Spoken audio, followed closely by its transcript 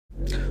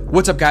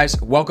What's up, guys?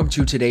 Welcome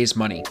to Today's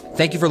Money.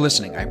 Thank you for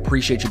listening. I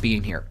appreciate you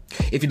being here.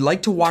 If you'd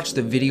like to watch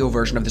the video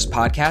version of this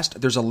podcast,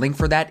 there's a link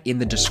for that in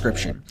the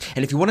description.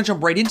 And if you want to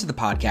jump right into the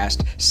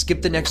podcast,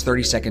 skip the next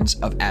 30 seconds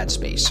of ad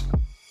space.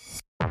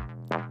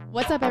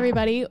 What's up,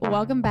 everybody?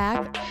 Welcome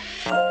back.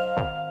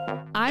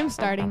 I'm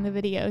starting the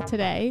video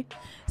today.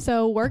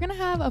 So we're going to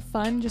have a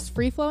fun, just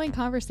free-flowing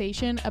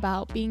conversation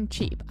about being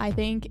cheap. I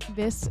think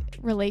this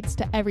relates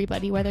to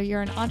everybody, whether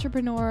you're an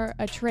entrepreneur,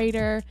 a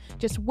trader,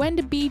 just when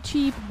to be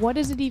cheap, what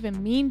does it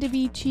even mean to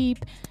be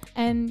cheap,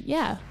 and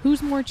yeah,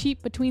 who's more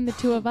cheap between the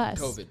two of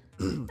us?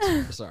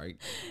 COVID. Sorry.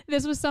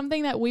 This was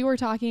something that we were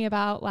talking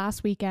about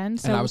last weekend.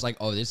 So And I was like,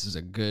 oh, this is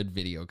a good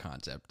video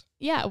concept.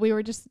 yeah, we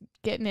were just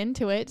getting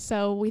into it,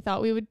 so we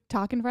thought we would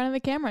talk in front of the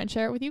camera and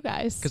share it with you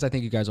guys. Because I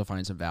think you guys will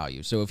find some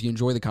value. So if you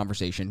enjoy the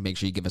conversation, make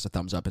sure you give us a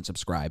thumbs up and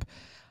subscribe.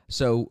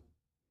 So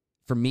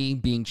for me,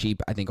 being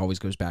cheap, I think always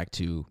goes back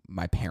to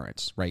my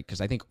parents, right? Because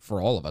I think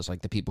for all of us,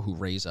 like the people who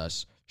raise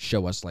us,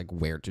 show us like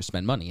where to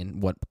spend money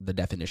and what the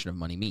definition of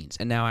money means.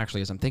 And now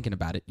actually, as I'm thinking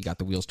about it, you got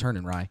the wheels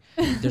turning, Rye.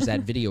 There's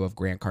that video of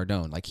Grant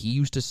Cardone. Like he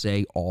used to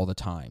say all the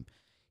time,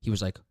 he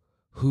was like,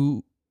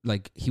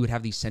 he would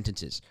have these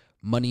sentences.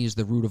 Money is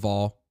the root of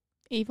all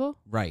Evil?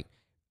 right.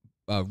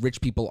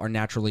 Rich people are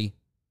naturally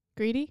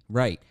Greedy?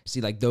 right.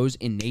 See, like those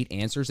innate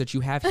answers that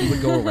you have, he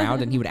would go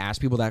around and he would ask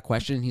people that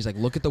question. And he's like,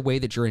 look at the way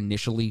that you're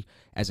initially,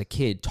 as a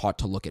kid, taught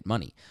to look at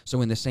money.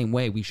 So in the same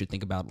way, we should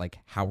think about like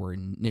how we're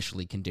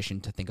initially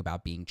conditioned to think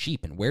about being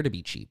cheap and where to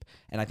be cheap.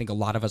 And I think a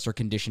lot of us are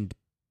conditioned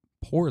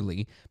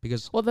poorly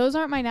because... Well, those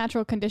aren't my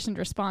natural conditioned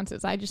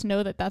responses. I just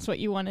know that that's what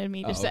you wanted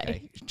me to say.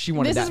 Okay. She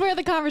wanted This that. is where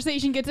the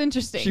conversation gets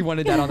interesting. She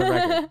wanted that on the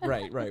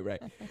record.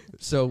 Right.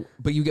 So,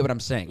 but you get what I'm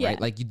saying, Yeah. right?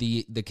 Like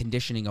the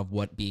conditioning of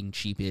what being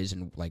cheap is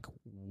and like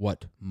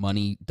what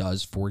money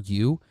does for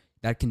you,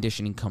 that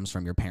conditioning comes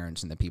from your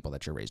parents and the people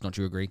that you're raised. Don't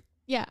you agree?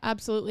 Yeah,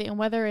 absolutely. And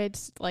whether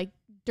it's like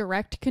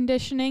direct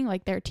conditioning,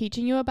 like they're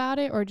teaching you about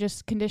it, or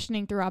just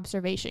conditioning through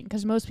observation,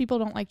 because most people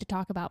don't like to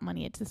talk about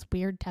money. It's this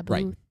weird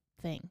taboo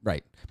thing.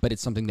 Right. But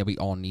it's something that we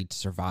all need to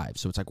survive.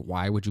 So it's like,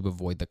 why would you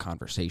avoid the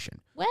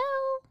conversation? Well,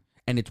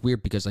 And it's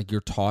weird because like you're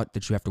taught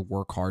that you have to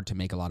work hard to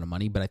make a lot of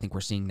money, but I think we're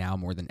seeing now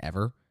more than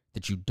ever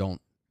that you don't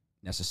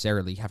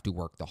necessarily have to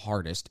work the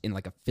hardest in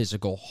like a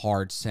physical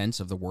hard sense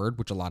of the word,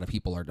 which a lot of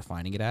people are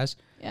defining it as.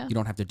 yeah. You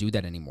don't have to do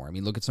that anymore. I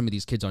mean, look at some of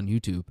these kids on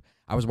YouTube.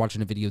 I was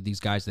watching a video of these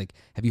guys, like,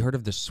 have you heard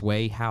of the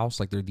Sway House?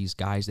 Like, they're these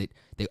guys that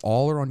they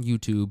all are on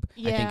YouTube, I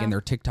think, Yeah. and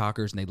they're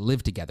TikTokers, and they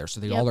live together.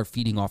 So they Yep. all are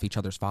feeding off each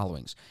other's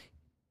followings.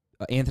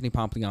 Anthony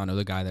Pompliano,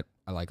 the guy that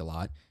I like a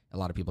lot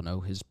of people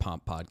know his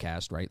Pomp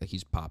podcast, right? Like,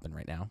 he's popping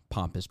right now.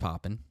 Pomp is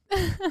popping.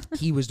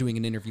 He was doing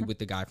an interview with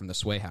the guy from the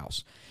Sway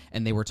House,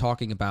 and they were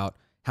talking about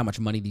how much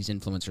money these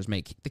influencers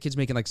make. The kid's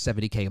making like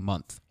 $70K a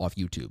month off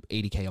YouTube,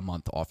 $80K a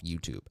month off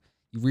YouTube.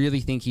 You really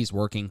think he's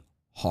working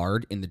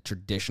hard in the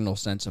traditional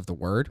sense of the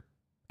word?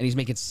 And he's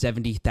making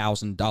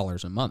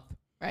 $70,000 a month.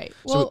 Right.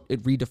 So Well,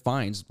 it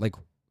redefines like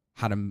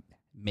how to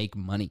make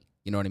money.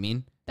 You know what I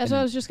mean? that's And- what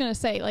I was just going to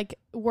say. Like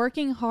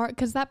working hard,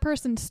 because that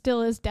person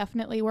still is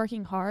definitely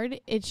working hard.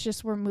 It's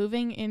just we're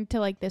moving into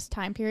like this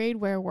time period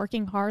where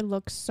working hard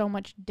looks so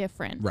much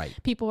different. Right.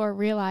 People are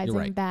realizing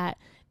right. that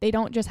they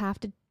don't just have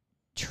to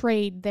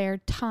trade their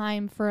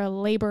time for a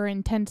labor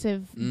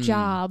intensive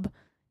job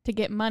to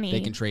get money. They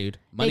can trade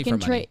money they can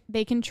for money.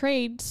 They can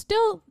trade.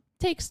 Still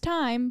takes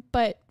time,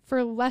 but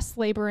for less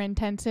labor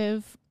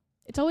intensive.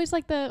 It's always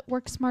like the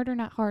work smarter,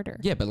 not harder.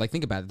 Yeah, but like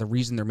think about it. The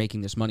reason they're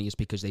making this money is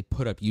because they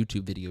put up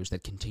YouTube videos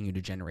that continue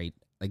to generate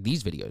like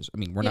these videos. I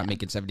mean, we're not Yeah.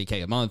 making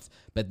 $70K a month,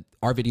 but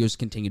our videos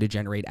continue to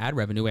generate ad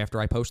revenue after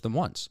I post them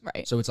once.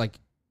 Right. So it's like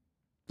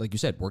you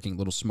said, working a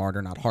little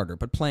smarter, not harder,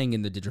 but playing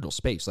in the digital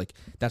space. Like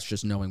that's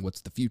just knowing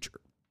what's the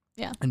future.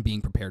 Yeah. And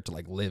being prepared to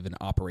like live and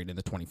operate in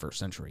the 21st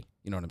century.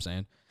 You know what I'm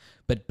saying?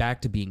 But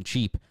back to being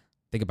cheap.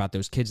 Think about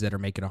those kids that are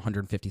making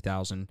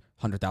 $150,000,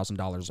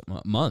 $100,000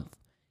 a month.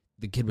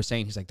 The kid was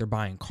saying, he's like, they're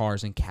buying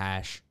cars in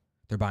cash.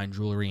 They're buying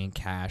jewelry in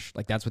cash.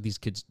 Like that's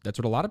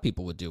what a lot of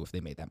people would do if they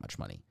made that much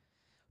money.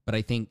 But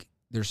I think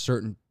there's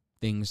certain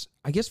things,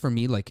 I guess for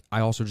me, like I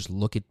also just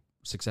look at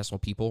successful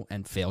people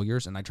and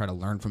failures and I try to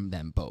learn from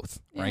them both,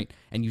 Yeah. right?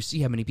 And you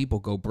see how many people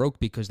go broke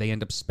because they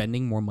end up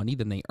spending more money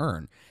than they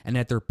earn. And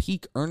at their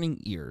peak earning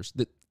years,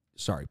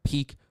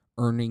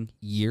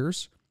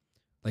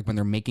 like when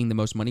they're making the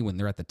most money, when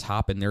they're at the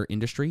top in their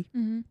industry,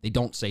 they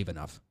don't save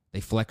enough. They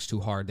flex too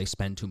hard, they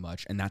spend too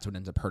much, and that's what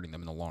ends up hurting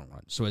them in the long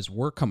run. So as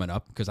we're coming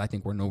up, because I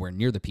think we're nowhere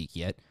near the peak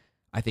yet,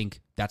 I think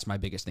that's my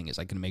biggest thing is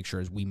I can make sure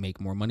as we make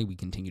more money, we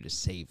continue to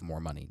save more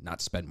money,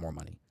 not spend more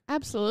money.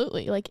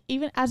 Absolutely. Like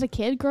even as a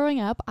kid growing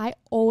up, I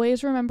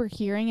always remember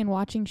hearing and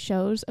watching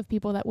shows of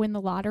people that win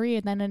the lottery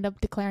and then end up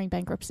declaring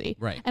bankruptcy.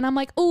 Right. And I'm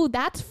like, oh,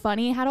 that's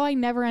funny. How do I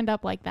never end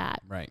up like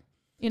that? Right.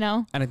 You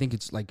know? And I think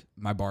it's like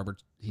my barber,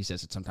 he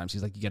says it sometimes.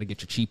 He's like, you got to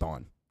get your cheap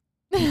on.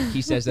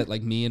 He says that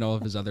like me and all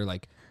of his other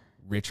like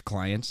rich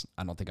clients.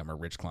 I don't think I'm a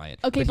rich client.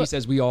 Okay, but he but-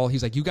 says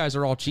he's like, you guys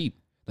are all cheap.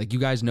 Like you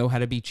guys know how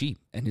to be cheap.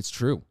 And it's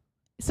true.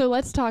 So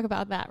let's talk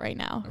about that right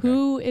now. Okay.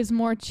 Who is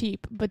more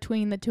cheap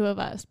between the two of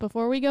us?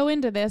 Before we go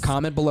into this,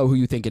 Comment below who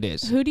you think it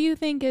is. who do you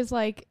think is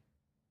like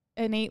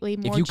innately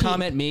more If you cheap?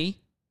 comment me,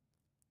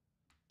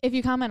 If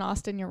you comment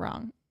Austin, you're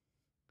wrong.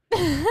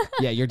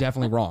 yeah, you're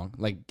definitely wrong.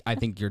 Like, I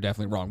think you're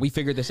definitely wrong. We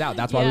figured this out.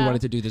 That's why we Yeah.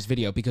 wanted to do this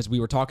video, because we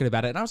were talking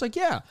about it, and I was like,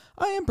 yeah,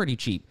 I am pretty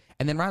cheap.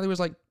 And then Riley was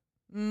like,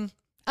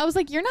 I was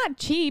like, you're not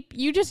cheap.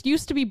 You just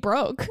used to be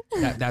broke.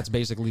 that's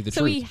basically the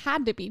So truth. he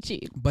had to be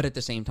cheap. But at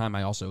the same time,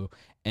 I also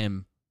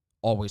am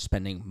always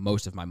spending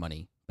most of my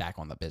money back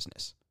on the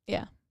business.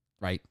 Yeah.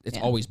 Right? It's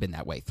Yeah. always been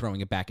that way,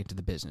 throwing it back into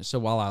the business. So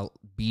while I'll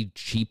be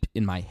cheap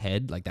in my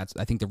head, like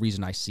I think the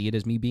reason I see it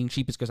as me being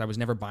cheap is because I was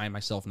never buying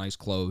myself nice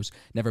clothes,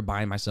 never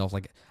buying myself,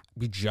 like,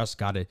 we just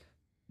got a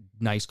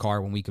nice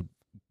car when we could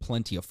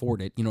plenty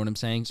afford it. You know what I'm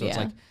saying? So it's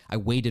Yeah. like I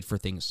waited for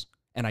things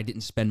and I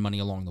didn't spend money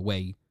along the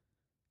way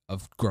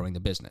of growing the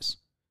business.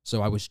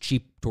 So I was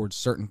cheap towards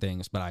certain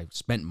things, but I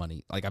spent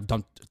money. Like, I've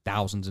dumped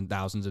thousands and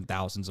thousands and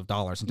thousands of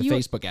dollars into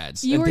Facebook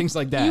ads and things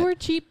like that. You were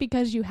cheap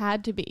because you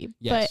had to be.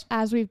 Yes. But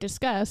as we've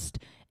discussed,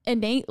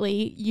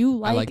 innately, you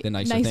I like, like the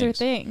nicer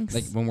things.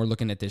 Like, when we're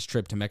looking at this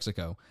trip to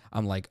Mexico,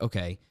 I'm like,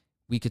 okay,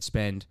 we could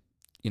spend,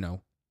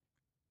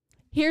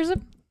 Here's a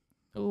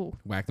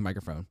whack the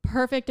microphone.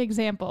 perfect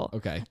example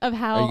Okay. of Are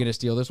how you going to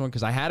steal this one?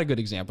 Because I had a good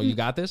example. You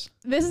got this?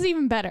 this is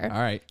even better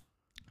All right.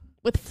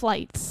 with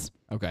flights.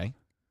 Okay.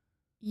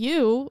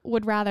 You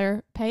would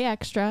rather pay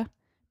extra,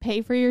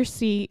 pay for your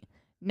seat,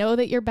 know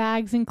that your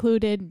bag's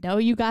included, know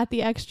you got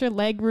the extra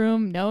leg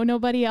room, know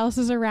nobody else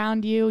is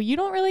around you. You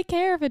don't really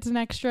care if it's an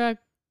extra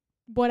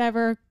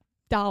whatever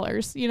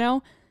dollars, you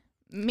know?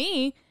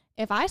 Me,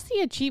 if I see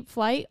a cheap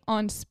flight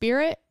on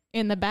Spirit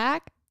in the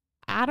back,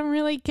 I don't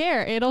really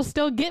care. It'll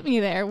still get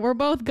me there. We're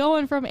both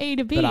going from A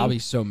to B. But I'll be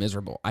so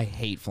miserable. I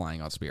hate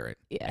flying on Spirit.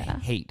 Yeah. I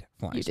hate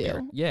flying You do.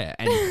 Spirit. Yeah.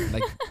 And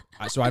like,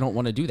 so I don't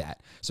want to do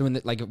that. So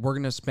if we're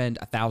going to spend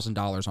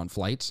 $1,000 on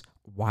flights,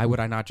 why would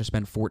I not just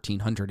spend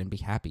 $1,400 and be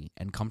happy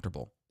and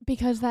comfortable?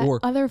 because that or-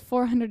 other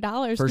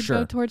 $400 For could sure.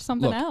 go towards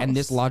something Look, else. and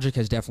this logic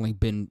has definitely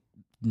been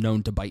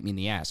known to bite me in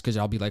the ass, because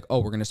I'll be like, oh,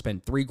 we're going to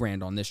spend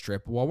 $3,000 on this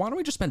trip. Well, why don't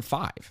we just spend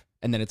 $5,000?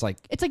 And then it's like,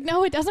 it's like,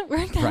 no, it doesn't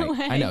work that right.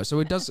 way. I know. So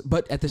it does.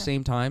 But at the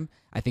same time,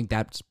 I think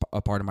that's a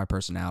part of my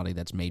personality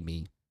that's made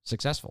me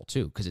successful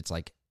too. Because it's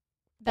like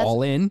That's,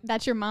 all in,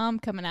 that's your mom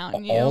coming out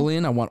in you. all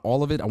in. I want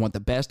all of it. I want the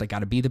best. I got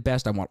to be the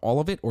best. I want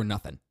all of it or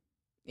nothing.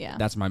 Yeah.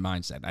 That's my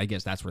mindset. I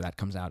guess that's where that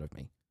comes out of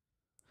me.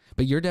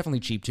 But you're definitely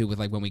cheap too with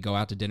like when we go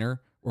out to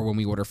dinner or when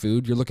we order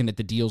food, you're looking at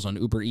the deals on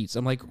Uber Eats.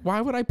 I'm like,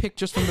 why would I pick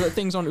just from the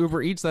things on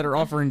Uber Eats that are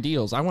offering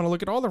deals? I want to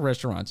look at all the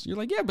restaurants. You're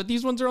like, yeah, but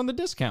these ones are on the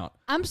discount.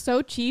 I'm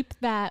so cheap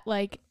that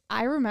like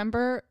I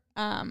remember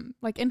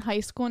like in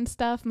high school and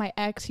stuff, my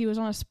ex, he was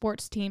on a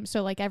sports team,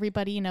 so like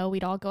everybody, you know,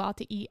 we'd all go out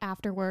to eat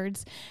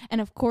afterwards, and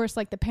of course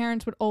like the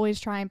parents would always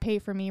try and pay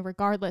for me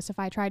regardless if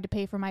I tried to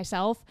pay for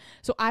myself.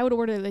 So I would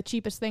order the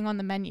cheapest thing on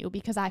the menu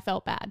because I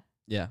felt bad.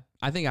 Yeah.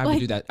 I think I would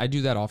do that. I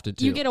do that often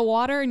too. You get a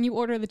water and you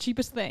order the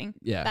cheapest thing.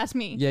 Yeah. That's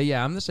me.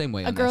 Yeah, I'm the same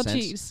way. A in grilled that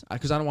sense. cheese.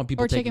 Because I don't want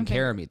people Or taking chicken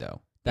care of me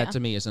though. That Yeah. to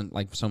me isn't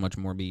like so much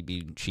more me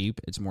being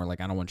cheap. It's more like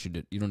I don't want you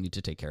don't need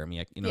to take care of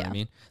me. You know what I Yeah.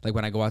 mean? Like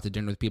when I go out to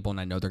dinner with people and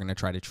I know they're going to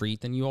try to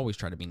treat, then you always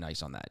try to be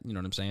nice on that. You know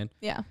what I'm saying?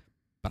 Yeah.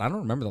 But I don't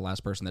remember the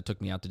last person that took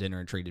me out to dinner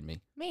and treated me.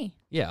 Me.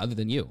 Yeah, other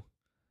than you.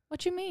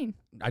 What you mean?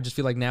 I just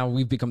feel like now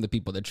we've become the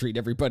people that treat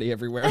everybody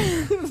everywhere.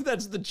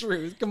 That's the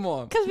truth. Come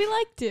on. Because we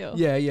like to.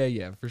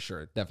 Yeah, for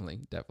sure. Definitely.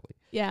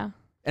 Yeah.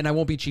 And I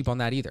won't be cheap on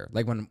that either.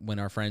 Like when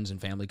our friends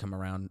and family come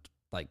around,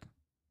 like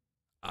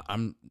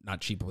I'm not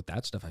cheap with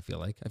that stuff. I feel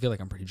like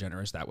I'm pretty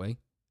generous that way.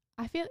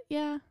 I feel,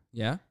 yeah.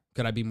 Yeah.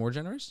 Could I be more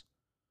generous?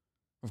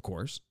 Of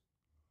course.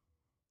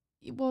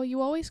 Well, you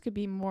always could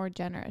be more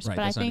generous, Right,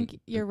 but I that's not think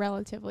e- you're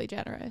relatively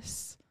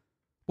generous.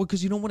 Well,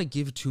 because you don't want to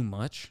give too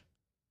much.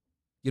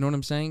 You know what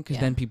I'm saying? Because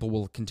Yeah. then people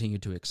will continue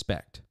to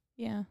expect.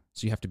 Yeah.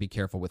 So you have to be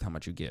careful with how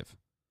much you give.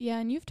 Yeah,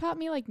 and you've taught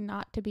me like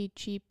not to be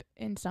cheap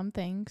in some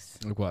things.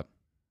 Like what?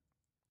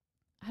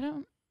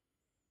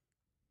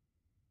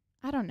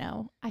 I don't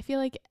know. I feel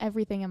like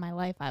everything in my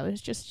life I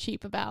was just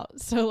cheap about.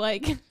 So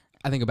like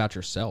I think about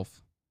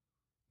yourself.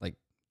 Like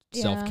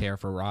Yeah. self-care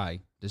for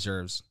Rye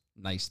deserves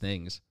nice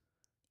things.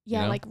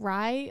 yeah, know? like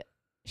Rye,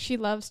 she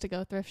loves to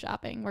go thrift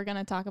shopping. We're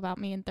gonna talk about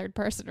me in third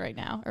person right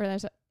now. Or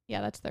that's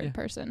third Yeah.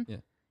 person. Yeah.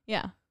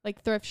 Yeah.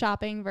 Like thrift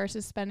shopping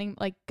versus spending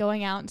like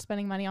going out and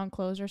spending money on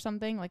clothes or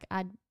something. Like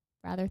I'd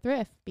rather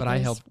thrift. But I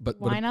because helped. But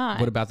why not?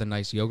 What about the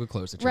nice yoga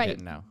clothes that you're Right.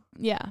 getting now?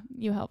 Yeah,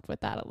 you helped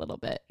with that a little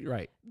bit.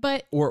 Right.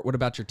 But Or what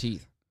about your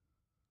teeth?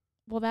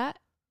 well that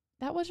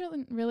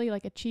wasn't really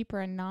like a cheap or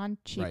a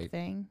non-cheap Right.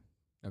 thing.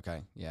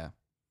 Okay. Yeah.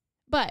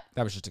 But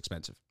That was just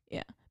expensive.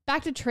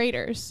 back to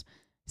traders.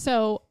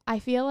 So I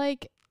feel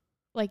like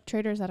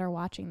traders that are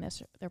watching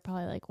this, they're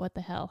probably like, what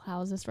the hell?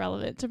 How is this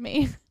relevant to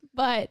me?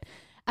 But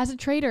as a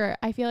trader,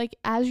 I feel like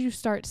as you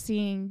start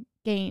seeing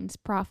gains,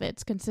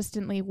 profits,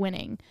 consistently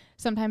winning,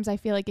 sometimes I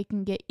feel like it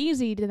can get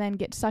easy to then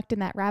get sucked in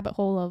that rabbit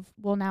hole of,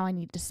 well, now I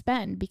need to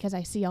spend because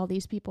I see all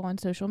these people on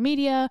social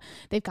media.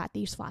 They've got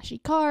these flashy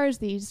cars,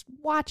 these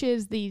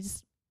watches,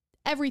 these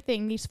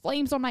everything, these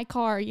flames on my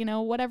car, you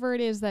know, whatever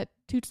it is that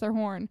toots their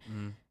horn.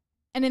 Mhm.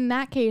 And in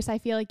that case, I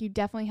feel like you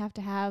definitely have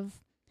to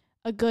have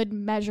a good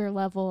measure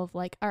level of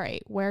like, all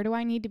right, where do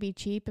I need to be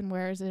cheap and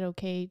where is it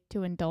okay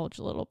to indulge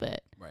a little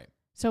bit? Right.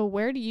 So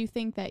where do you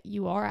think that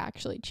you are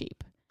actually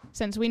cheap?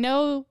 Since we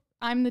know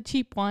I'm the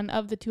cheap one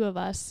of the two of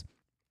us,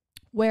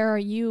 where are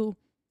you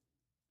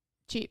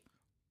cheap?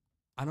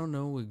 I don't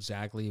know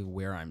exactly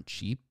where I'm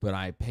cheap, but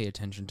I pay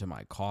attention to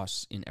my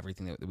costs in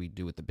everything that we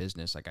do with the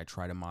business. Like I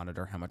try to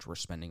monitor how much we're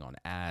spending on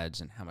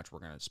ads and how much we're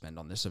going to spend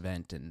on this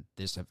event and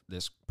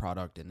this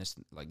product and this,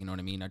 like, you know what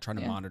I mean? I try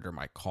to monitor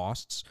my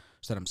costs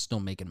so that I'm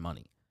still making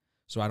money.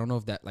 So I don't know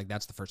if that, like,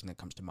 that's the first thing that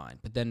comes to mind.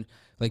 But then,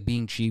 like,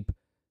 being cheap,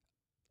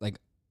 like,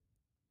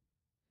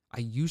 I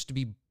used to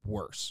be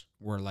worse,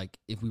 where, like,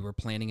 if we were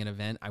planning an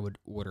event, I would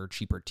order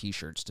cheaper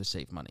t-shirts to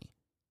save money.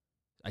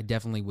 I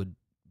definitely would,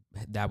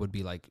 that would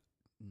be, like,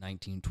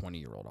 19,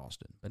 20-year-old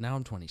Austin. But now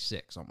I'm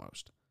 26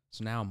 almost.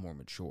 So now I'm more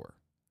mature.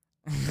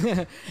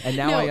 And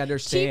now I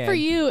understand. Cheap for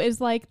you is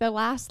like the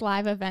last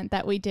live event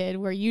that we did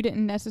where you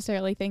didn't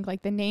necessarily think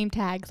like the name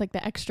tags, like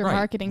the extra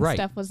marketing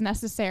stuff was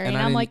necessary. And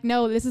I'm like,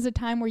 no, this is a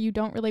time where you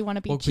don't really want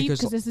to be cheap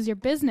because this is your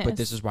business. But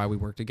this is why we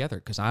work together,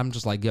 because I'm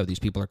just like, yo, these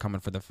people are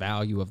coming for the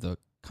value of the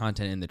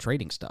content and the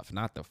trading stuff,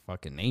 not the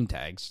fucking name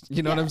tags.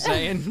 You know what I'm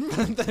saying?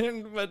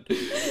 but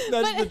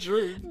that's the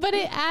truth. But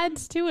it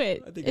adds to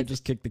it. I think I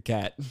just kicked the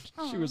cat.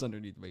 She was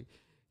underneath me.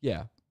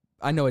 Yeah.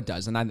 I know it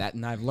does, and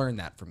I've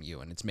learned that from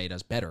you, and it's made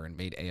us better and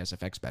made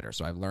ASFX better.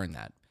 So I've learned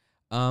that.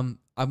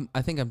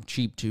 I think I'm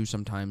cheap too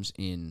sometimes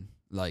in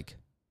like,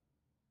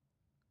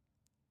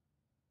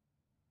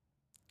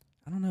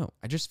 I don't know.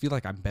 I just feel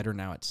like I'm better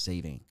now at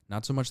saving.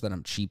 Not so much that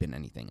I'm cheap in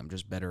anything. I'm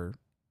just better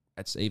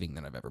at saving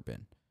than I've ever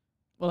been.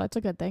 Well, that's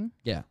a good thing.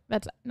 Yeah.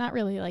 That's not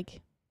really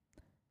like.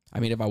 I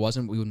mean, if I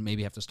wasn't, we would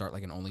maybe have to start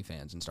like an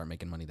OnlyFans and start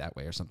making money that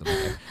way or something like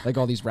that. Like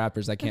all these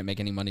rappers that can't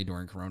make any money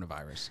during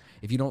coronavirus.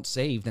 If you don't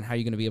save, then how are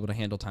you going to be able to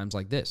handle times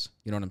like this?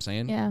 You know what I'm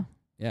saying? Yeah.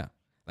 Yeah.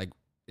 Like,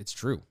 it's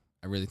true.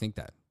 I really think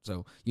that.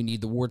 So you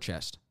need the war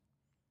chest.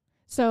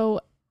 So,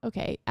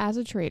 okay, as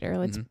a trader,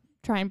 let's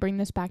try and bring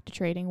this back to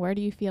trading. Where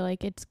do you feel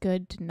like it's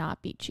good to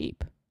not be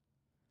cheap?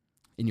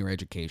 In your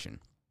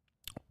education.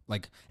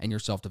 Like, and your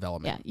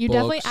self-development. Yeah, you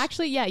definitely,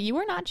 actually, you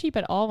were not cheap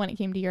at all when it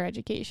came to your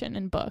education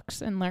and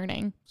books and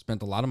learning.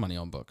 Spent a lot of money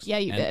on books. Yeah,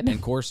 you did.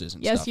 And courses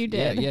and stuff. Yes, you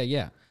did.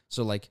 Yeah.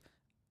 So, like,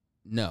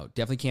 no,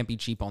 definitely can't be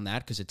cheap on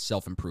that because it's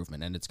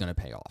self-improvement and it's going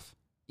to pay off.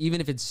 Even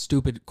if it's a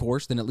stupid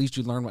course, then at least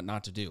you learn what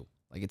not to do.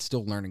 Like, it's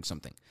still learning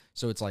something.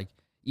 So it's like,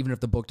 even if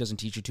the book doesn't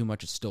teach you too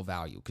much, it's still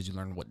value because you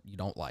learn what you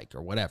don't like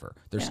or whatever.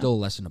 There's still a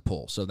lesson to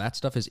pull. So that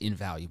stuff is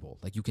invaluable.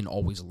 Like, you can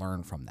always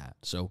learn from that.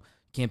 So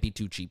can't be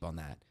too cheap on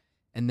that.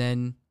 And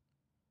then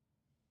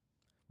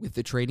with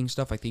the trading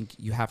stuff, I think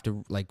you have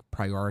to like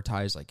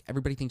prioritize. Like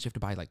everybody thinks you have to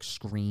buy like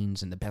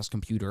screens and the best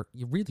computer.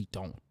 You really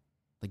don't.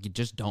 Like you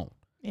just don't.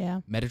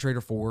 Yeah.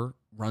 MetaTrader 4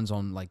 runs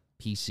on like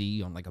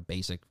PC on like a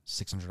basic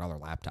 $600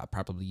 laptop,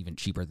 probably even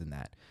cheaper than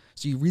that.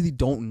 So you really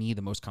don't need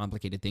the most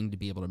complicated thing to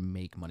be able to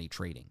make money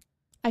trading.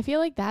 I feel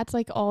like that's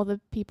like all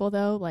the people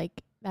though,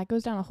 like that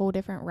goes down a whole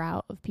different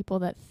route of people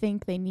that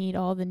think they need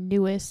all the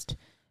newest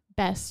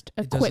best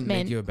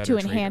equipment to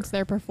enhance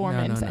their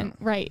performance. No. And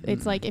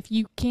it's like if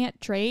you can't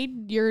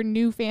trade, your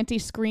new fancy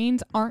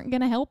screens aren't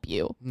going to help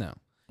you. No.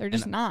 They're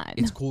just not.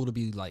 It's cool to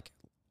be like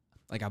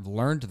I've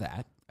learned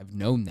that. I've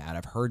known that.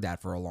 I've heard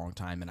that for a long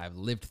time, and I've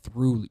lived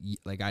through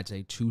like I'd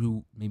say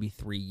 2 maybe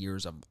 3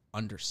 years of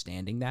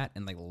understanding that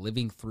and like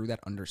living through that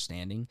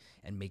understanding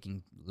and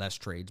making less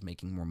trades,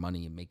 making more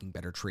money and making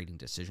better trading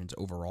decisions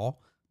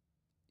overall.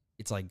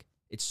 It's like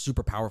it's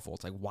super powerful.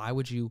 It's like why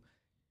would you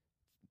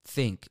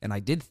think, and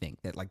I did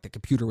think that like the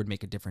computer would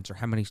make a difference or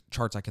how many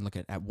charts I can look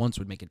at once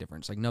would make a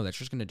difference. Like, no, that's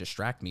just going to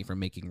distract me from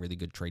making really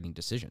good trading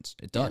decisions.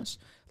 It does.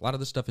 Yeah. A lot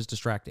of this stuff is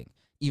distracting.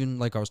 Even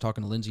like I was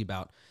talking to Lindsay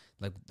about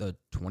like the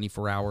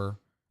 24-hour,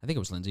 I think it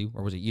was Lindsay,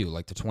 or was it you?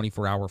 Like the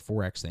 24-hour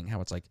Forex thing, how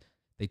it's like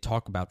they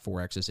talk about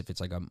Forex as if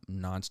it's like a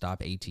nonstop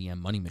ATM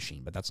money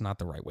machine, but that's not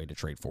the right way to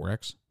trade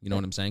Forex. You know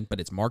what I'm saying?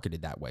 But it's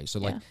marketed that way. So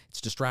like it's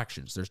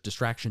distractions. There's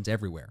distractions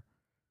everywhere,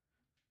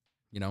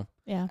 you know?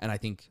 Yeah. And I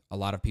think a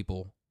lot of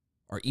people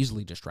are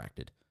easily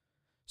distracted.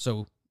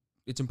 So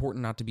it's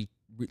important not to be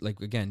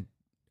like, again,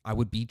 I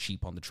would be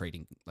cheap on the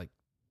trading, like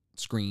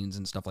screens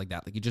and stuff like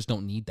that. Like you just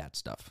don't need that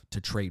stuff to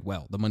trade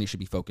well. The money should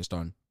be focused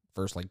on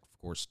first, like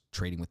of course,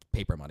 trading with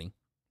paper money.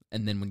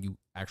 And then when you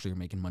actually are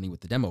making money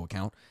with the demo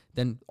account,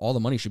 then all the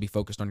money should be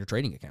focused on your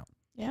trading account.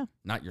 Yeah.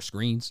 Not your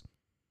screens.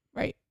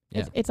 Right.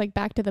 Yeah. It's like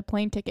back to the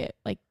plane ticket.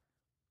 Like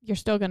you're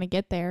still going to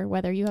get there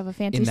whether you have a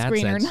fancy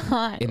screen or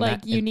not.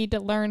 Like you need to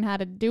learn how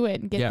to do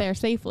it and get there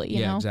safely,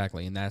 you know?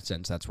 Exactly. In that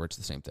sense, that's where it's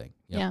the same thing.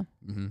 Yep. Yeah.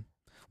 Mm-hmm.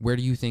 Where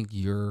do you think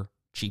your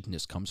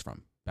cheapness comes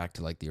from? Back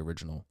to like the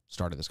original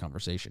start of this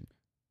conversation.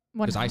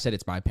 Because I said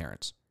it's my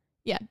parents.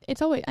 Yeah.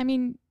 It's always, I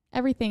mean,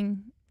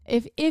 everything.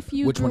 If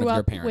you grew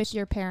up with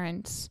your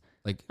parents.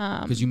 Like,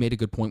 because you made a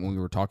good point when we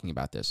were talking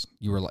about this.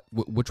 You were like,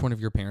 which one of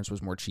your parents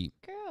was more cheap?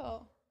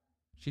 Girl.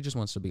 She just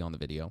wants to be on the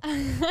video.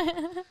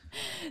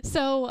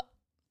 So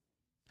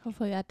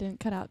Hopefully that didn't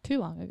cut out too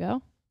long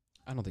ago.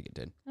 I don't think it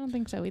did. I don't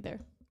think so either.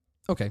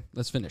 Okay,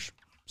 let's finish.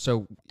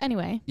 So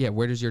Anyway, yeah,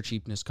 where does your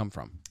cheapness come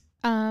from?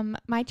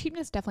 my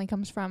cheapness definitely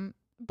comes from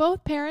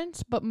both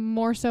parents, but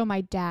more so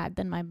my dad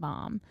than my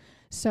mom.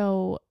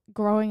 So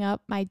growing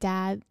up, my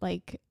dad,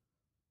 like,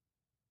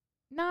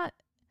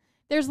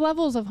 there's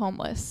levels of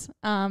homeless.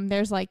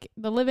 There's like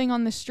the living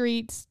on the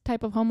streets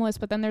type of homeless,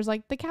 but then there's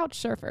like the couch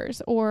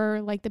surfers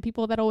or like the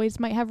people that always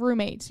might have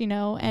roommates, you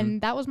know,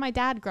 and that was my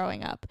dad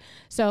growing up.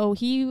 So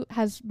he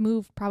has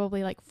moved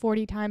probably like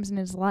 40 times in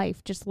his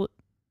life, just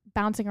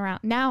bouncing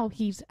around. Now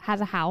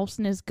has a house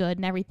and is good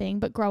and everything,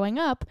 but growing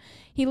up,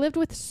 he lived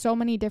with so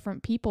many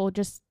different people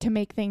just to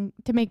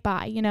get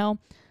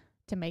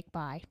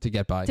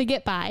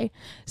by.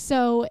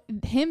 So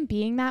him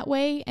being that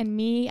way and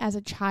me as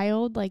a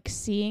child, like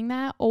seeing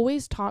that,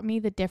 always taught me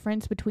the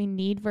difference between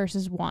need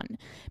versus want.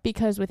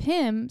 Because with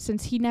him,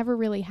 since he never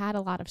really had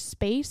a lot of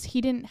space, he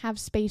didn't have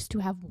space to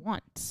have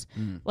wants.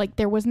 Like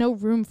there was no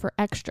room for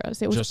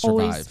extras. It was Just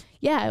always survive.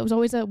 Yeah, it was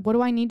always what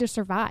do I need to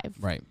survive?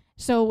 Right.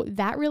 So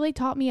that really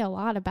taught me a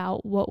lot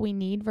about what we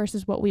need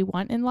versus what we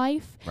want in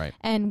life. Right.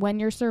 And when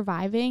you're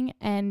surviving,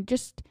 and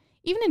just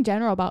even in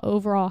general about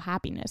overall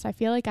happiness. I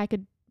feel like I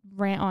could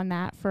rant on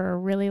that for a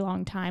really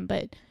long time,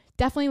 but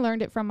definitely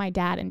learned it from my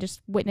dad and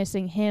just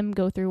witnessing him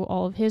go through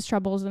all of his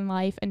troubles in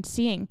life and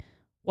seeing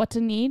what's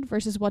a need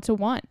versus what's a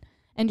want.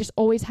 And just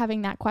always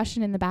having that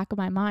question in the back of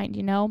my mind,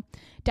 you know,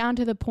 down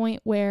to the point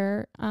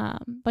where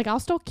like I'll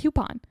still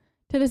coupon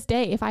to this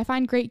day if I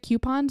find great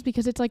coupons,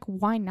 because it's like,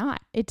 why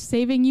not? It's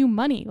saving you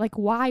money. Like,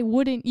 why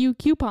wouldn't you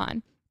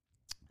coupon?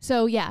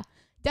 So yeah,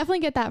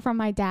 definitely get that from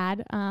my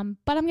dad.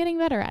 But I'm getting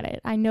better at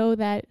it. I know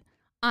that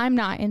I'm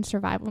not in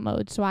survival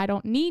mode, so I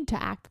don't need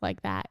to act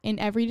like that in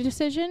every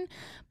decision.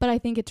 But I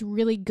think it's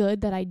really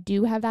good that I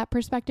do have that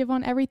perspective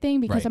on everything,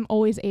 because I'm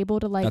always able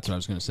to, like, that's what I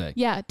was going to say.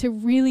 Yeah, to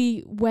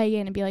really weigh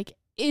in and be like,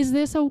 is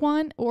this a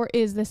want or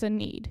is this a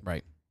need?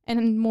 Right.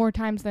 And more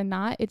times than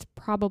not, it's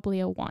probably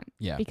a want.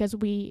 Yeah. Because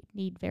we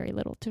need very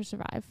little to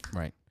survive.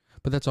 Right.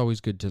 But that's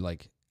always good to,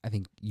 like, I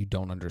think you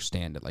don't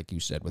understand it, like you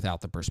said,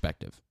 without the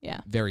perspective. Yeah.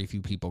 Very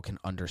few people can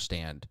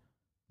understand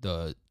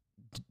the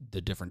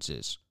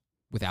differences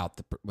without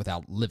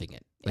living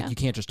it. Like, you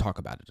can't just talk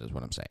about it, is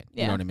what I'm saying.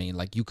 You know what I mean?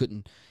 Like, you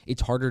couldn't,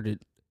 it's harder to,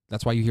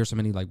 that's why you hear so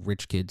many, like,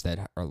 rich kids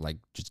that are, like,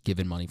 just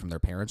given money from their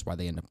parents, why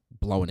they end up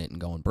blowing it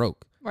and going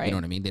broke. Right. You know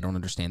what I mean? They don't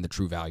understand the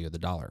true value of the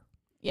dollar.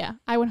 Yeah,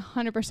 I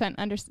 100%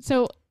 understand.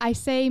 So I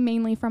say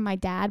mainly from my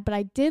dad, but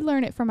I did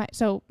learn it from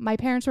my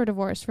parents were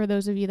divorced, for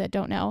those of you that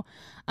don't know.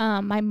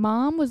 My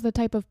mom was the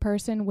type of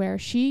person where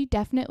she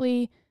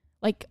definitely,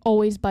 like,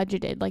 always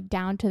budgeted, like,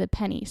 down to the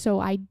penny. So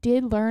I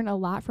did learn a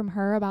lot from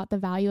her about the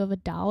value of a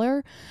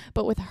dollar.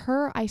 But with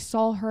her, I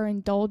saw her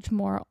indulge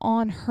more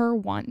on her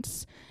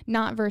wants,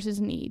 not versus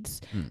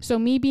needs. So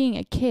me being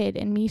a kid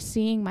and me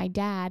seeing my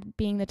dad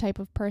being the type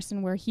of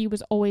person where he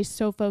was always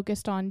so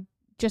focused on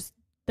just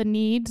the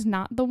needs,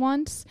 not the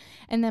wants.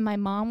 And then my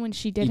mom, when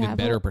she did Even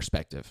better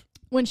perspective.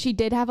 When she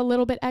did have a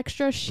little bit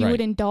extra, she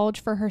would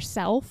indulge for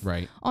herself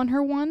on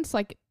her wants.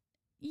 Like,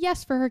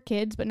 yes, for her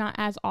kids, but not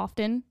as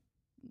often.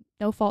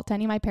 No fault to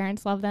any of my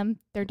parents. Love them.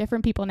 They're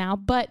different people now.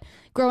 But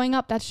growing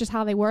up, that's just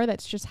how they were.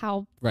 That's just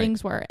how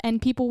things were.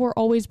 And people were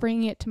always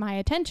bringing it to my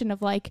attention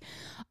of, like,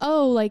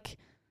 oh, like,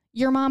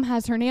 your mom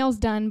has her nails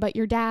done, but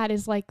your dad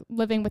is, like,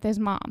 living with his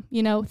mom.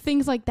 You know,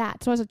 things like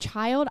that. So as a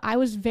child, I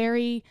was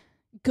very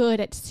good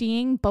at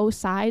seeing both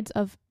sides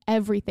of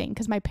everything,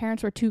 because my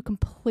parents were two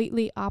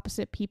completely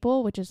opposite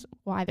people, which is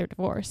why they're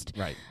divorced.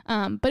 Right.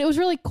 But it was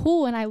really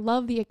cool, and I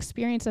love the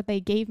experience that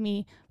they gave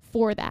me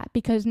for that,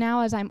 because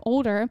now as I'm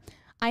older,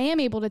 I am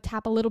able to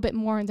tap a little bit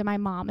more into my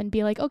mom and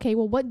be like, okay,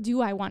 well, what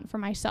do I want for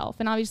myself?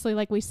 And obviously,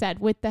 like we said,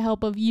 with the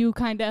help of you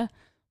kind of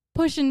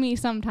pushing me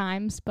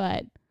sometimes,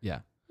 but yeah.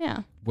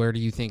 Where do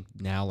you think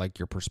now, like,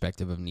 your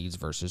perspective of needs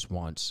versus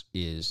wants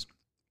is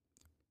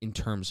in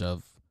terms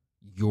of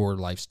your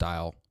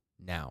lifestyle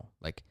now?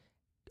 Like,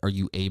 are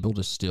you able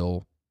to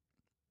still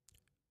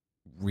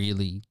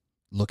really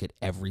look at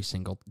every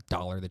single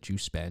dollar that you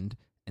spend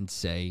and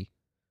say,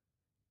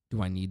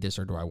 do I need this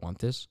or do I want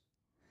this?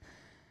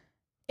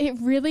 It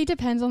really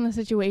depends on the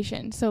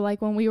situation. So,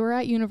 like, when we were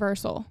at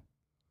Universal,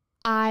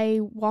 I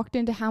walked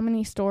into how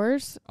many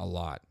stores? A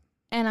lot.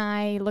 And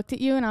I looked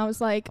at you and I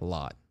was like, a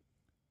lot.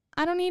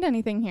 I don't need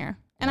anything here.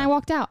 And I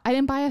walked out. I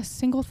didn't buy a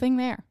single thing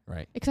there.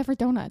 Right. Except for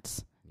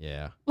donuts.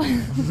 Yeah.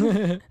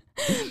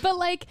 But,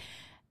 like,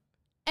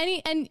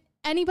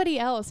 anybody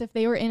else, if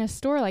they were in a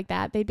store like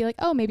that, they'd be like,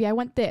 oh, maybe I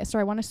want this, or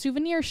I want a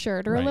souvenir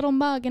shirt or a little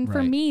mug. And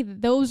for me,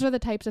 those are the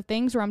types of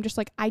things where I'm just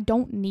like, I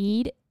don't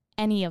need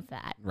any of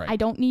that. Right. I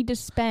don't need to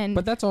spend.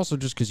 But that's also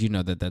just because you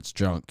know that that's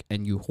junk,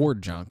 and you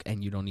hoard junk,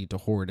 and you don't need to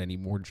hoard any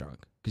more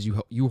junk, because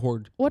you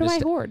hoard. What do I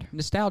hoard?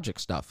 Nostalgic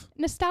stuff.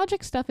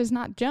 Nostalgic stuff is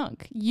not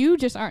junk. You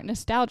just aren't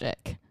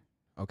nostalgic.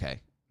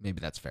 Okay. Maybe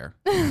that's fair.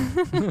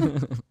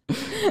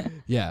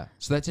 Yeah.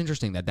 So that's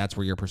interesting that's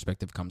where your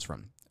perspective comes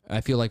from. I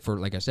feel like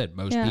like I said,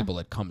 most people,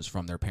 it comes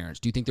from their parents.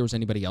 Do you think there was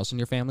anybody else in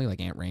your family, like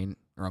Aunt Rain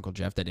or Uncle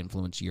Jeff, that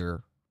influenced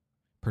your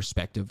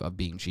perspective of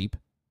being cheap?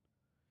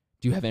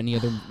 Do you have any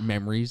other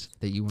memories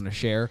that you want to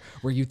share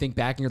where you think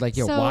back and you're like,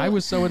 yo, So- why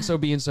was so-and-so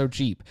being so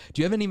cheap?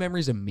 Do you have any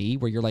memories of me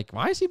where you're like,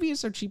 why is he being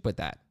so cheap with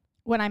that?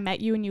 When I met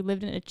you and you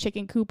lived in a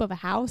chicken coop of a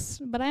house,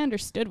 but I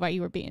understood why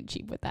you were being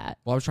cheap with that,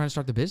 Well, I was trying to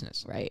start the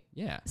business. right?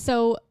 Yeah.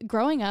 So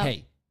growing up,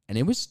 Hey, and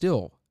it was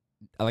still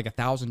like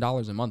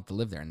 $1,000 a month to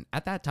live there. And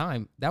at that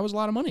time, that was a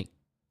lot of money.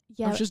 I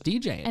yeah, was just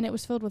DJing. and it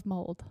was filled with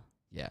mold.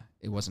 Yeah,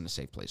 it wasn't a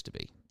safe place to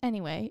be.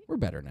 Anyway, We're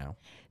better now.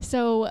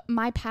 so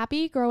my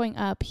pappy growing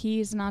up,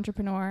 he's an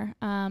entrepreneur.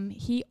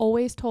 He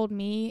always told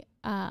me,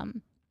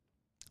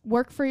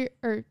 work for your,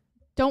 or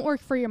don't work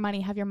for your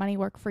money, have your money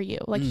work for you.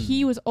 Like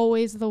he was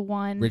always the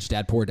one, Rich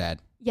dad, poor dad.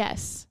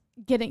 yes,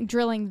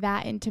 drilling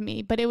that into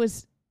me. But it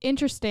was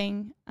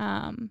interesting,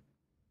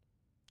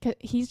 'cause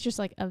he's just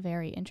like a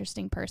very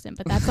interesting person,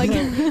 but that's like,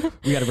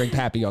 We got to bring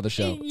Pappy on the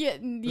show.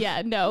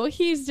 yeah, no,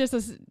 he's just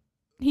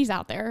he's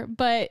out there,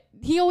 but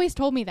he always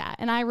told me that,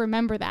 and I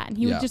remember that, and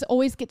he Yeah. would just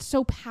always get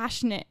so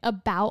passionate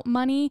about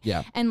money,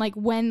 Yeah. and like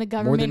when the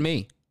government, More than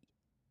me.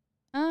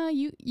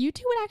 you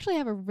two would actually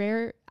have a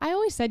rare. I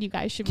always said you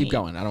guys should Keep meet.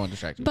 going. I don't want to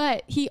distract you.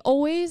 But he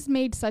always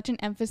made such an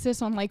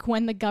emphasis on like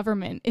when the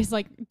government is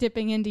like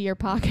dipping into your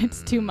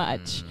pockets too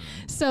much.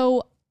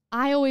 So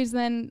I always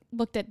then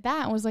looked at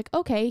that and was like,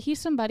 okay, he's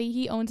somebody,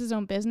 he owns his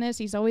own business.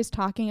 He's always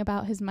talking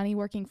about his money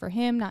working for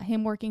him, not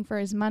him working for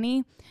his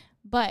money.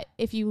 But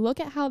if you look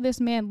at how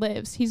this man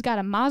lives, he's got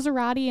a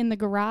Maserati in the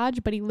garage,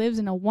 but he lives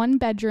in a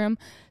 1-bedroom,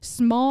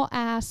 small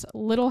ass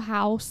little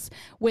house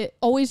with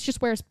always just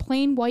wears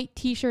plain white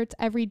t-shirts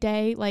every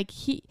day. Like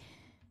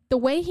the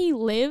way he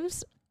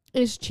lives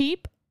is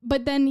cheap,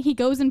 but then he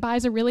goes and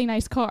buys a really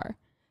nice car.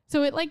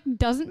 So it like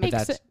doesn't But make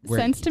that's where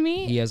sense to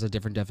me. He has a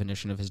different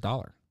definition of his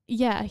dollar,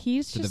 Yeah,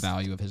 he's to just the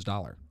value of his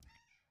dollar.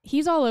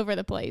 he's all over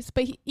the place.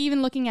 But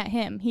even looking at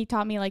him, he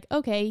taught me like,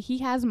 okay, he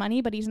has money,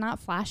 but he's not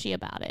flashy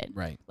about it.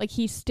 Right. Like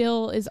he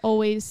still is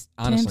always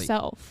Honestly, to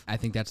himself. I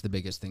think that's the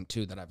biggest thing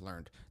too that I've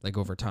learned, like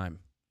over time.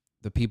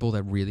 The people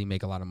that really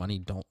make a lot of money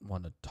don't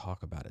want to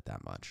talk about it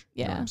that much.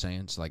 You know what Yeah. I'm saying?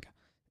 It's like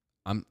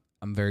I'm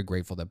very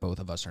grateful that both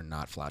of us are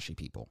not flashy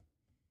people.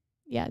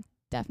 Yeah,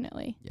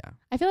 definitely. Yeah.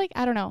 I feel like,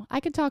 I don't know,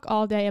 I could talk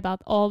all day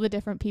about all the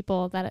different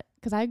people that,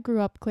 because I grew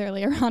up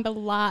clearly around a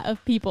lot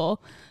of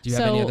people. Do you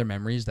have any So- other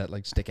memories that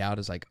like stick out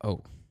as like,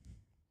 oh,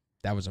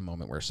 that was a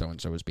moment where so and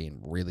so was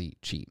being really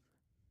cheap?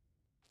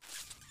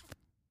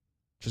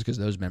 Just because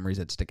those memories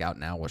that stick out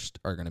now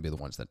are going to be the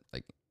ones that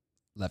like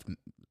left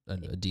a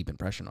deep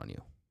impression on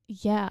you.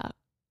 Yeah.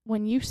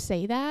 When you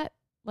say that,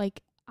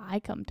 like I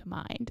come to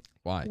mind.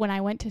 Why? When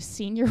I went to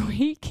senior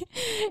week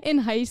in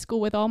high school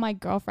with all my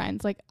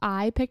girlfriends, like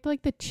I picked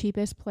like the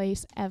cheapest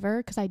place ever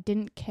because I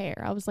didn't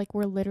care. I was like,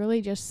 we're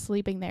literally just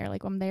sleeping there.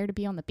 Like I'm there to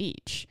be on the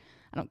beach.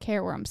 I don't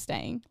care where I'm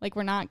staying. Like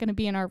we're not going to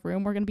be in our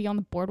room. We're going to be on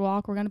the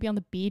boardwalk. We're going to be on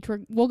the beach.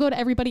 We'll go to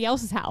everybody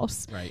else's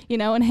house, Right. you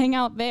know, and hang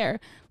out there.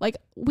 Like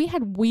we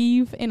had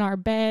weave in our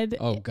bed.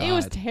 Oh, It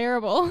was God.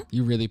 terrible.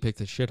 You really picked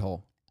the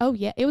shithole. Oh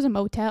yeah. It was a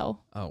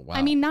motel. Oh, wow.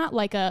 I mean, not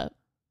like a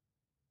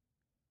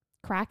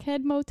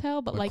crackhead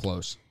motel, but like,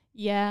 close.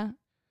 yeah.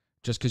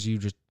 Just because you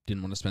just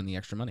didn't want to spend the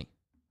extra money. on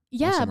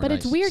Yeah, somewhere but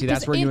it's nice. weird. See, that's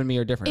 'cause where you and me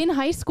are different. in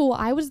high school,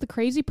 I was the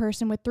crazy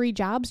person with 3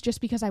 jobs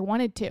just because I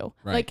wanted to.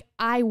 Right. Like,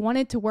 I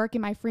wanted to work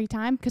in my free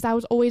time because I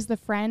was always the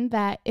friend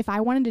that if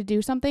I wanted to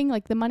do something,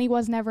 like the money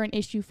was never an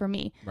issue for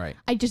me. Right.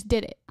 I just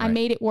did it. I Right.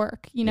 made it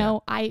work. You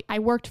know, I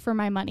worked for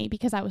my money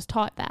because I was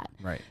taught that.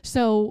 Right.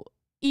 So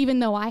even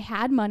though I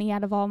had money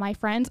out of all my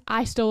friends,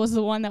 I still was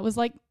the one that was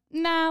like,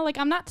 nah, like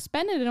I'm not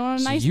spending it on a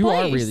So nice you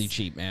place. are really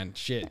cheap, man.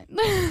 Shit.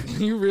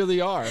 You really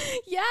are.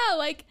 Yeah,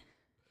 like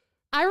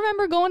I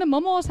remember going to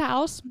Momo's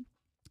house.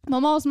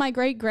 Momo's my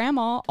great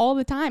grandma all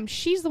the time.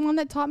 She's the one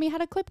that taught me how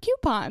to clip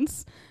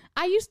coupons.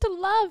 I used to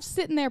love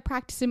sitting there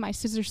practicing my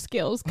scissor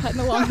skills,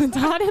 cutting along the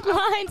dotted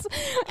lines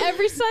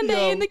every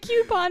Sunday Yo, in the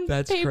coupon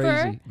That's paper.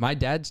 crazy. My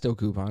dad still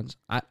coupons.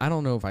 I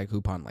don't know if I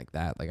coupon like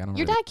that. Like I don't.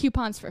 Your really- dad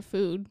coupons for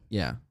food.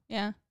 Yeah.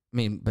 Yeah. I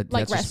mean, but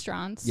Like that's just-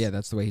 restaurants. yeah,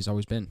 that's the way he's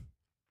always been.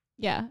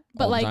 Yeah.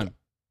 But all the like time.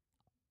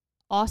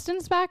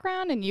 Austin's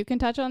background, and you can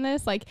touch on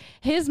this, like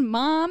his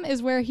mom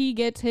is where he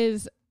gets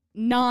his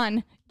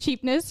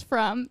non-cheapness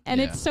from. And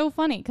Yeah. it's so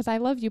funny because I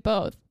love you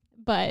both.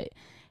 But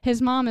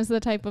his mom is the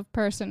type of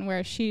person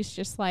where she's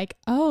just like,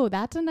 oh,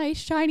 that's a nice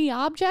shiny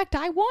object.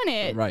 I want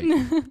it. Right.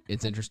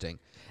 It's interesting.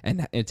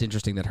 And it's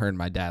interesting that her and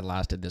my dad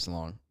lasted this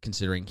long,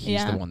 considering he's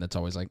Yeah. the one that's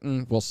always like,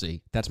 we'll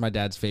see. That's my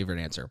dad's favorite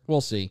answer.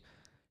 We'll see.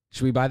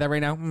 Should we buy that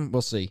right now?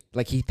 We'll see.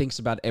 Like, he thinks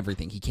about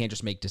everything. He can't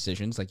just make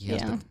decisions. Like, he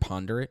has Yeah. to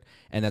ponder it.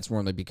 And that's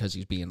normally because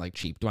he's being, like,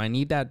 cheap. Do I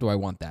need that? Do I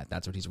want that?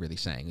 That's what he's really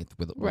saying.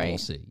 We'll Right.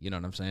 see. You know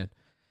what I'm saying?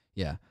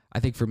 Yeah. I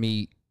think for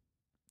me,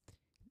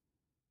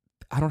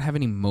 I don't have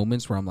any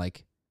moments where I'm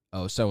like,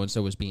 oh,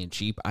 so-and-so was being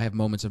cheap. I have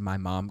moments of my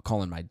mom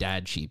calling my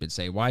dad cheap and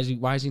say, why is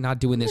he not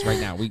doing this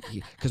right now?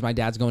 Because my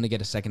dad's going to get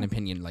a second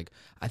opinion. Like,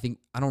 I don't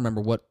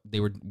remember what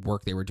they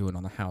were doing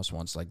on the house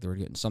once. Like, they were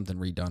getting something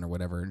redone or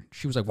whatever. And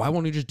she was like, why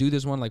won't he just do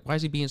this one? Like, why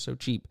is he being so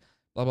cheap?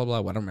 blah, blah,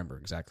 blah. Well, I don't remember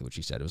exactly what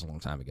she said. It was a long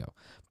time ago.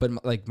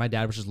 But like my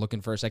dad was just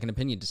looking for a second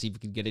opinion to see if he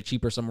could get it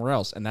cheaper somewhere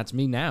else. And that's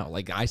me now.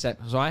 Like I said,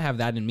 so I have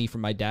that in me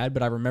from my dad,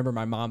 but I remember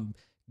my mom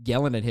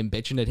yelling at him,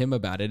 bitching at him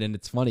about it. And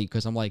it's funny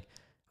because I'm like,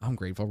 I'm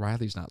grateful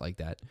Riley's not like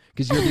that,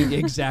 because you're the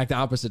exact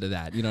opposite of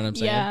that. You know what I'm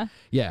saying?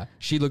 Yeah.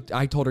 Yeah.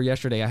 I told her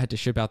yesterday I had to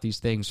ship out these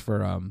things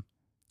for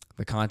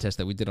the contest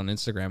that we did on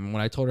Instagram. And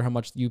when I told her how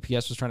much the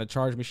UPS was trying to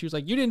charge me, she was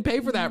like, "You didn't pay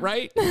for that,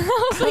 right?"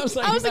 I was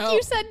like, "No."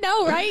 you said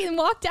no, right? And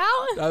walked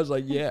out. I was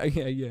like,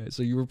 yeah.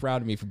 So you were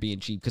proud of me for being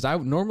cheap, because I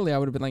would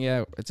have been like,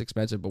 yeah, it's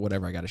expensive, but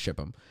whatever, I got to ship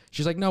them.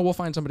 She's like, no, we'll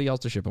find somebody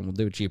else to ship them. We'll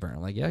do it cheaper.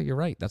 I'm like, yeah, you're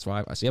right. That's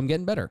why I see I'm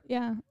getting better.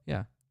 Yeah.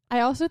 Yeah. I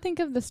also think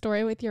of the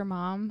story with your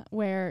mom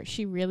where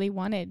she really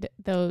wanted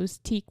those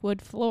teak wood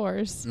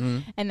floors.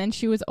 And then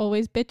she was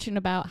always bitching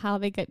about how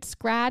they get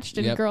scratched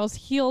and girls'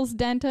 heels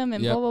dent them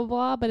and blah, blah,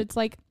 blah. But it's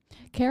like,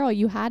 Carol,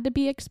 you had to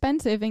be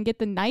expensive and get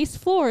the nice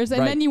floors.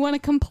 And then you want to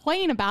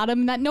complain about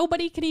them that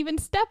nobody can even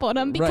step on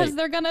them because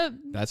they're going to.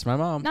 That's my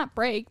mom. Not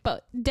break,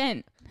 but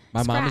dent.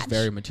 My mom is scratch.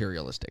 very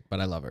materialistic, but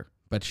I love her.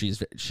 But she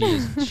is.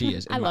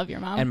 I love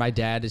your mom. And my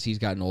dad, as he's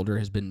gotten older,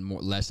 has been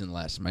less and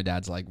less. My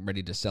dad's like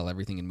ready to sell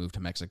everything and move to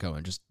Mexico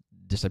and just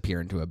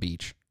disappear into a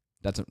beach.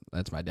 That's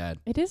my dad.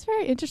 It is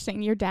very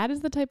interesting. Your dad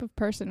is the type of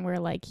person where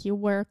like he'll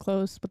wear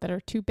clothes that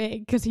are too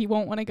big because he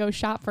won't want to go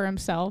shop for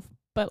himself.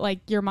 But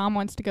like your mom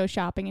wants to go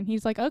shopping and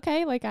he's like,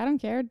 okay, like I don't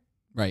care.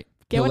 Right.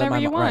 Get whatever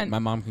you want. Right. My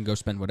mom can go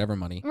spend whatever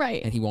money.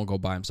 Right. And he won't go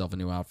buy himself a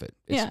new outfit.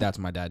 That's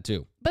my dad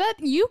too. But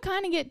you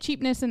kind of get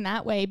cheapness in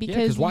that way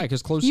because why?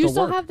 Because clothes you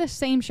still work. have the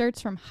same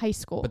shirts from high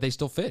school. But they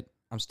still fit.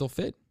 I'm still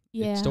fit.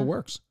 Yeah. It still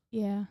works.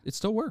 Yeah. It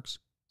still works.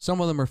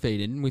 Some of them are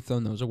faded and we've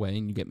thrown those away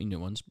and you get me new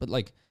ones. But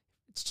like,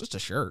 it's just a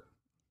shirt.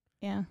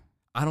 Yeah.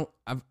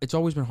 It's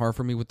always been hard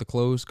for me with the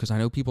clothes because I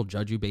know people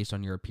judge you based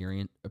on your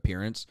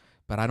appearance,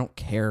 but I don't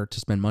care to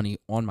spend money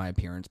on my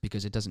appearance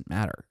because it doesn't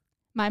matter.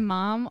 My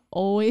mom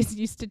always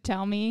used to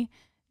tell me,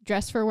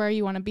 dress for where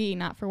you want to be,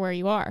 not for where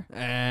you are.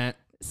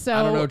 So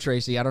I don't know,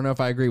 Tracy. I don't know if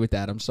I agree with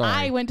that. I'm sorry.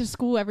 I went to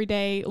school every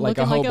day like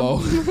looking a hobo.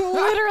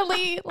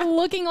 literally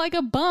looking like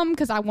a bum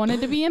because I wanted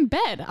to be in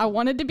bed. I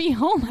wanted to be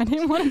home. I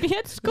didn't want to be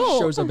at school.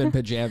 Shows up in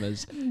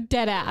pajamas.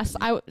 Dead ass.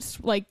 I was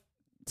like,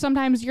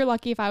 sometimes you're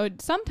lucky if I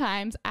would,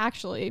 sometimes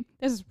actually,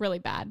 this is really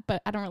bad,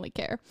 but I don't really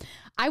care.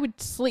 I would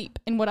sleep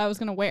in what I was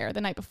going to wear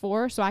the night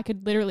before so I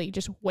could literally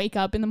just wake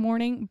up in the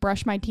morning,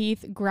 brush my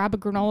teeth, grab a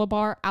granola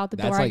bar, out the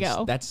door I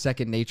go. That's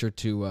second nature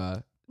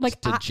to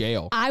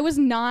jail. I was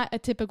not a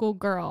typical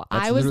girl.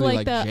 That's I was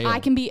like jail. I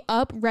can be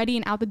up, ready,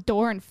 and out the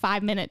door in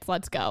 5 minutes.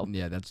 Let's go.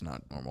 Yeah, that's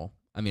not normal.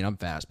 I mean, I'm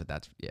fast,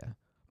 but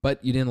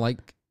But you didn't like...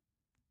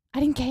 I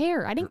didn't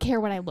care. I didn't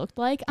care what I looked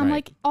like. I'm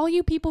like, all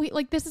you people,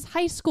 like, this is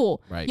high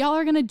school. Right. Y'all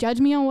are going to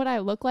judge me on what I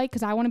look like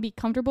because I want to be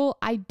comfortable.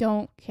 I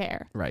don't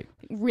care. Right.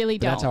 Really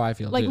But don't. that's how I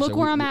feel, like, too. look So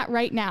where I'm at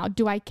right now.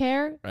 Do I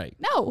care? Right.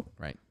 No.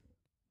 Right.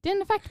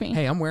 Didn't affect me.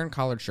 Hey, I'm wearing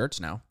collared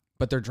shirts now,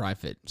 but they're dry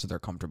fit, so they're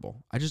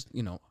comfortable. I just,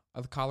 the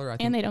collar, I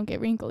think... And they don't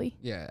get wrinkly.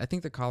 Yeah, I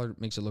think the collar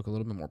makes it look a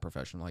little bit more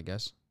professional, I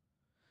guess.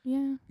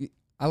 Yeah.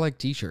 I like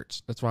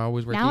T-shirts. That's why I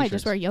always wear Now T-shirts. I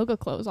just wear yoga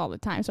clothes all the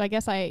time. So I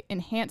guess I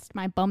enhanced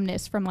my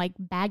bumness from like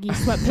baggy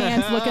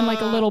sweatpants looking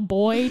like a little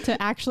boy to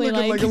actually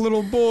looking like a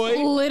little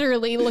boy.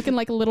 Literally looking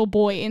like a little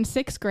boy. In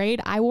 6th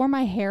grade, I wore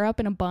my hair up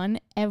in a bun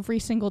every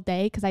single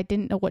day because I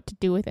didn't know what to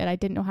do with it. I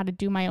didn't know how to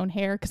do my own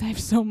hair because I have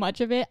so much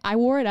of it. I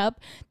wore it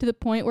up to the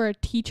point where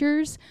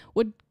teachers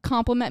would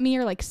compliment me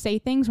or like say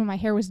things when my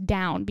hair was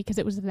down because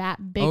it was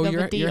that big of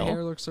a deal. Your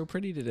hair looks so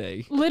pretty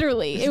today.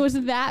 Literally, it was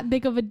that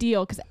big of a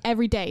deal because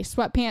every day,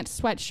 sweatpants,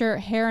 sweatshirt,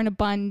 hair in a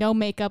bun, no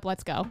makeup,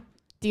 let's go.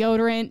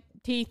 Deodorant,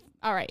 teeth.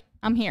 All right,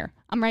 I'm here.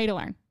 I'm ready to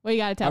learn. What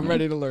you got to tell me? I'm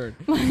ready to learn.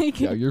 Like,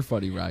 yeah, you're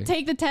funny, Ryan.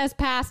 Take the test,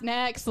 pass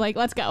next. Like,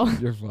 let's go.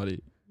 You're funny.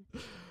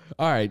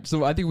 All right,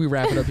 so I think we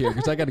wrap it up here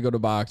because I got to go to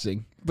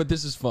boxing. But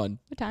this is fun.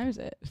 What time is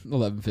it?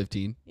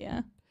 11:15.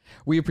 Yeah.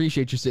 We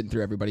appreciate you sitting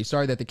through, everybody.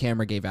 Sorry that the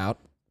camera gave out.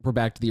 We're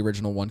back to the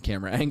original one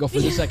camera angle for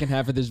the second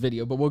half of this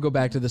video, but we'll go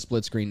back to the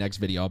split screen next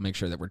video. I'll make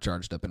sure that we're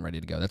charged up and ready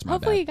to go. That's my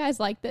Hopefully bad. you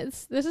guys like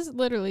this. This is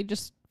literally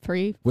just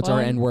free. What's our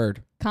N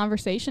word?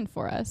 Conversation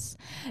for us.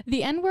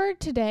 The N word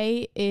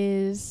today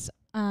is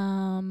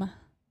tell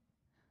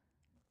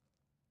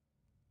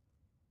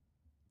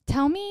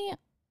me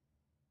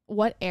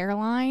what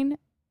airline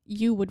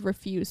you would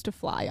refuse to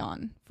fly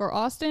on. For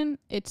Austin,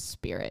 it's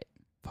Spirit.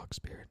 Fuck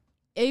Spirit.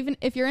 Even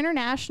if you're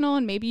international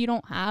and maybe you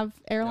don't have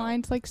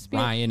airlines like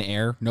Spirit.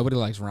 Ryanair. Nobody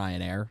likes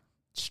Ryanair.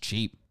 It's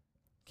cheap.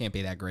 Can't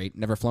be that great.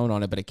 Never flown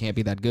on it, but it can't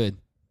be that good.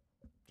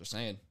 Just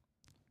saying.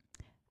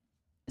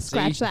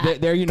 Scratch See?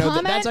 that. There you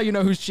know. That's how you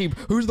know who's cheap.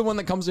 Who's the one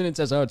that comes in and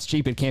says, oh, it's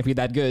cheap. It can't be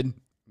that good.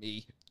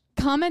 Me.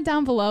 Comment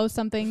down below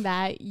something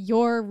that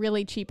you're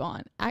really cheap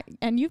on.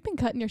 And you've been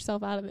cutting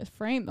yourself out of this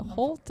frame the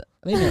whole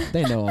time.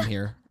 They know I'm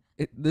here.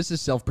 This is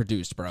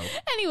self-produced, bro.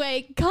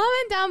 Anyway,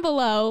 comment down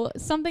below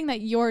something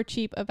that you're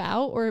cheap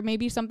about or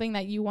maybe something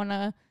that you want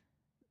to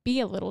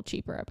be a little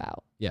cheaper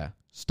about. Yeah.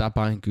 Stop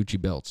buying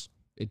Gucci belts.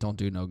 It don't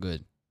do no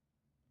good.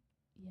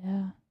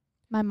 Yeah.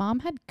 My mom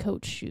had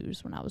Coach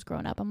shoes when I was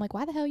growing up. I'm like,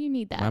 why the hell you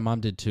need that? My mom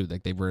did too.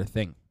 Like, they were a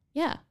thing.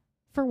 Yeah.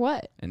 For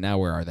what? And now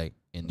where are they?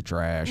 In the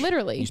trash.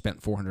 Literally. You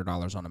spent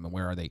 $400 on them, and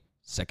where are they?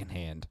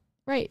 Secondhand.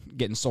 Right.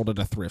 Getting sold at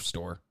a thrift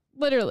store.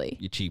 Literally.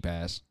 You cheap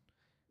ass.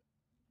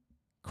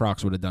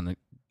 Crocs would have done it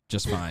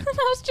just fine.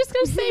 I was just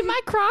going to say my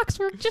Crocs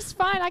were just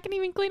fine. I can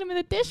even clean them in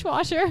the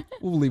dishwasher.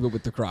 We'll leave it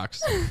with the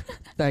Crocs.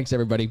 Thanks,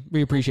 everybody.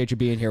 We appreciate you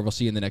being here. We'll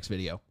see you in the next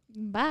video.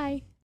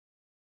 Bye.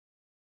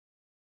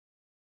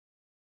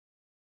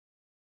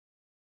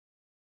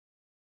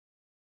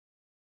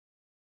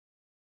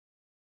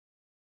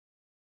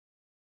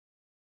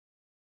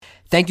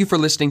 Thank you for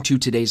listening to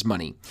Today's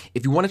Money.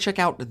 If you want to check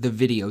out the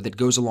video that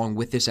goes along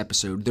with this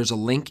episode, there's a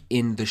link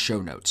in the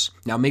show notes.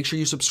 Now make sure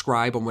you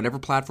subscribe on whatever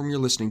platform you're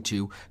listening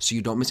to so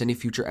you don't miss any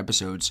future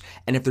episodes.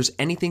 And if there's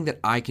anything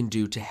that I can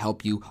do to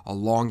help you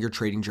along your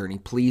trading journey,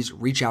 please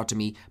reach out to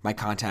me. My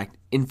contact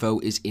info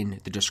is in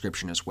the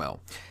description as well.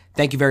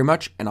 Thank you very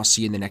much, and I'll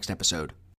see you in the next episode.